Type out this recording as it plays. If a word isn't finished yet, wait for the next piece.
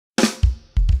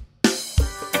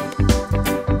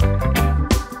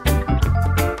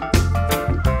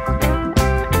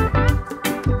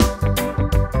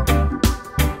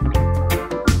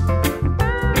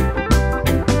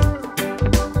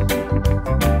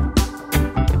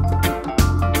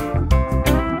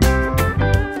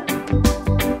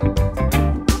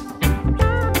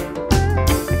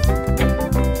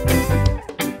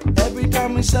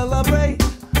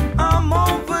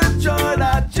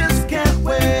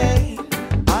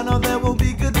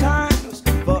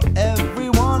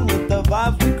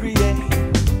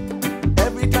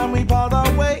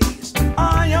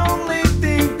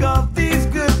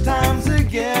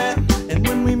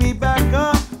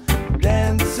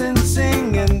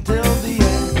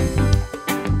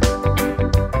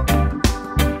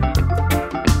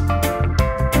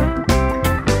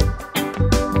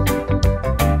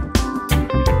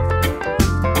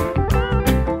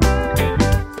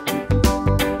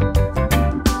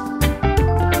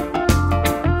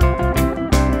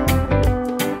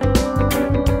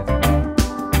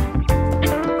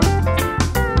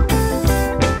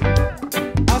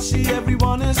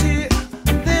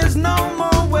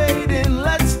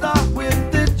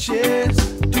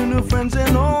friends and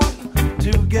home,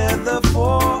 together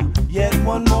for yet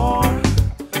one more.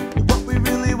 What we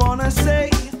really wanna say,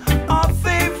 our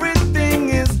favorite thing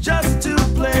is just to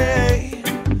play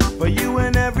for you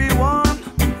and everyone,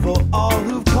 for all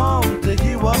who've come to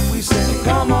hear what we say.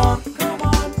 Come on,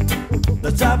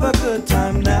 let's have a good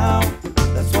time now.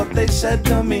 That's what they said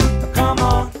to me. Come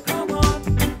on,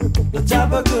 let's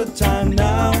have a good time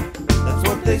now. That's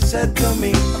what they said to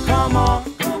me. Come on,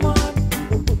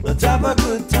 let's have a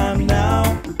good time now.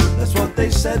 That's what they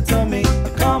said to me.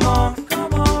 Come on,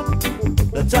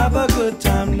 let's have a good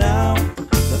time now.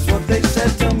 That's what they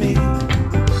said to me.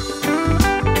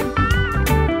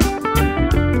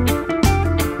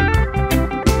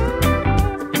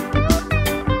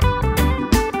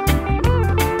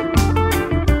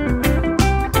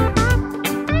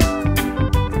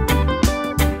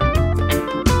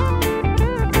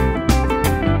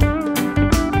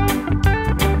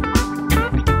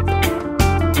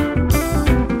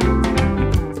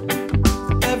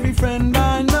 Friend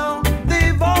I know,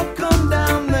 they've all come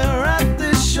down there at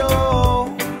this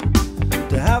show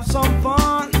to have some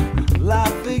fun,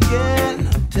 laugh again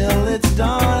till it's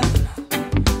done.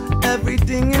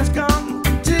 Everything has come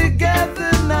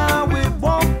together now, it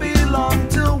won't be long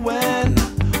till when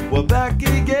we're back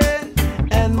again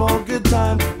and more good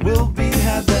times will be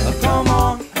had then. Come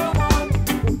on,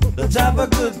 let's have a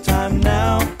good time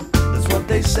now. That's what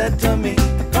they said to me.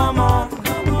 Come on,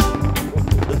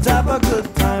 let's have a good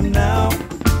time now.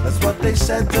 That's what they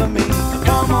said to me.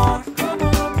 Come on,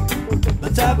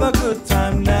 let's have a good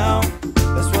time now.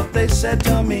 That's what they said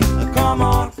to me. Come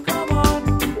on,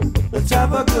 let's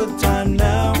have a good time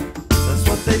now. That's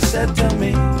what they said to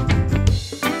me.